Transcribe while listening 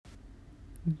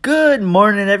Good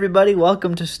morning, everybody.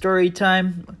 Welcome to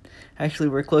Storytime. Actually,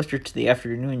 we're closer to the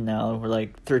afternoon now. We're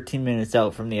like 13 minutes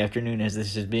out from the afternoon as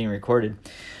this is being recorded.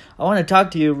 I want to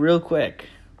talk to you real quick.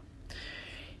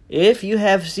 If you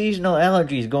have seasonal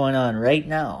allergies going on right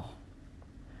now,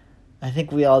 I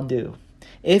think we all do.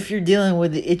 If you're dealing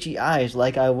with the itchy eyes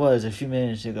like I was a few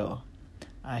minutes ago,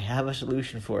 I have a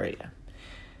solution for you.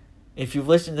 If you've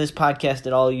listened to this podcast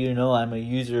at all, you know I'm a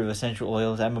user of essential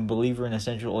oils. I'm a believer in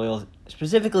essential oils,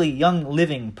 specifically Young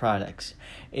Living products.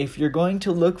 If you're going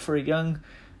to look for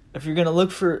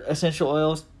essential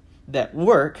oils that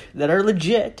work, that are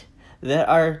legit, that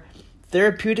are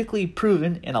therapeutically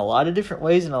proven in a lot of different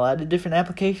ways and a lot of different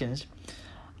applications,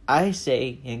 I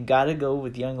say you gotta go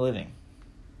with Young Living.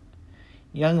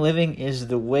 Young Living is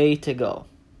the way to go.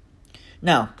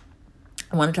 Now,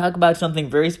 I want to talk about something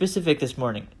very specific this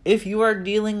morning. If you are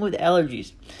dealing with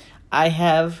allergies, I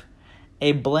have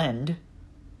a blend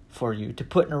for you to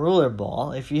put in a roller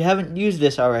ball. If you haven't used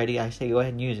this already, I say go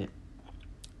ahead and use it.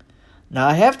 Now,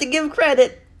 I have to give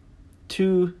credit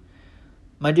to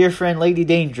my dear friend Lady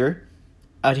Danger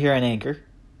out here on Anchor,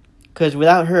 because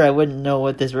without her, I wouldn't know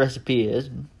what this recipe is.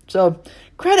 So,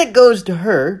 credit goes to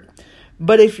her.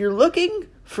 But if you're looking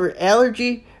for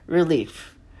allergy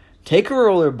relief, take a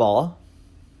roller ball.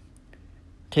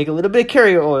 Take a little bit of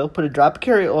carrier oil, put a drop of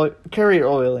carrier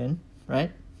oil in,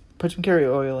 right? Put some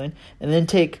carrier oil in, and then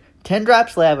take 10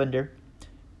 drops lavender,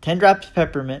 10 drops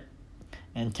peppermint,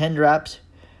 and 10 drops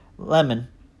lemon.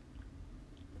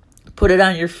 Put it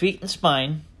on your feet and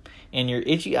spine, and your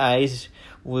itchy eyes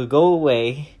will go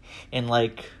away in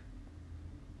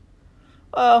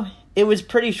it was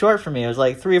pretty short for me. It was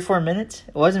like 3 or 4 minutes.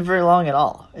 It wasn't very long at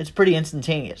all. It's pretty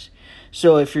instantaneous.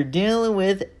 So if you're dealing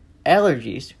with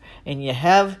allergies, and you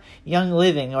have Young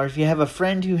Living, or if you have a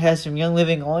friend who has some Young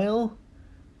Living oil,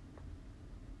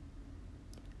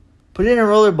 put it in a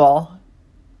roller ball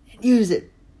and use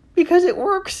it, because it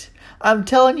works. I'm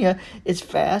telling you, it's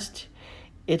fast,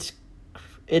 it's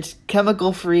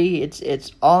chemical free,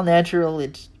 it's all natural,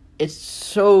 it's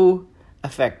so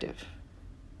effective.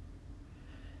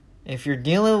 If you're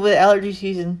dealing with allergy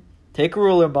season, take a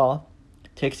roller ball.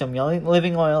 Take some Young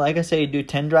Living oil. Like I say, do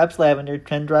 10 drops lavender,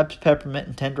 10 drops peppermint,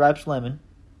 and 10 drops lemon.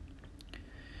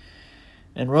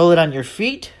 And roll it on your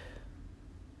feet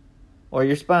or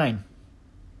your spine.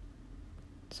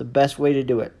 It's the best way to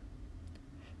do it.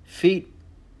 Feet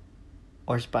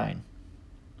or spine.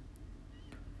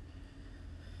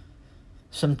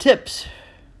 Some tips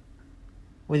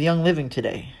with Young Living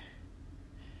today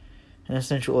and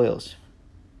essential oils.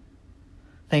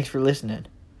 Thanks for listening.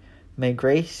 May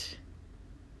grace,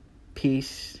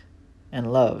 peace,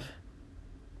 and love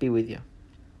be with you.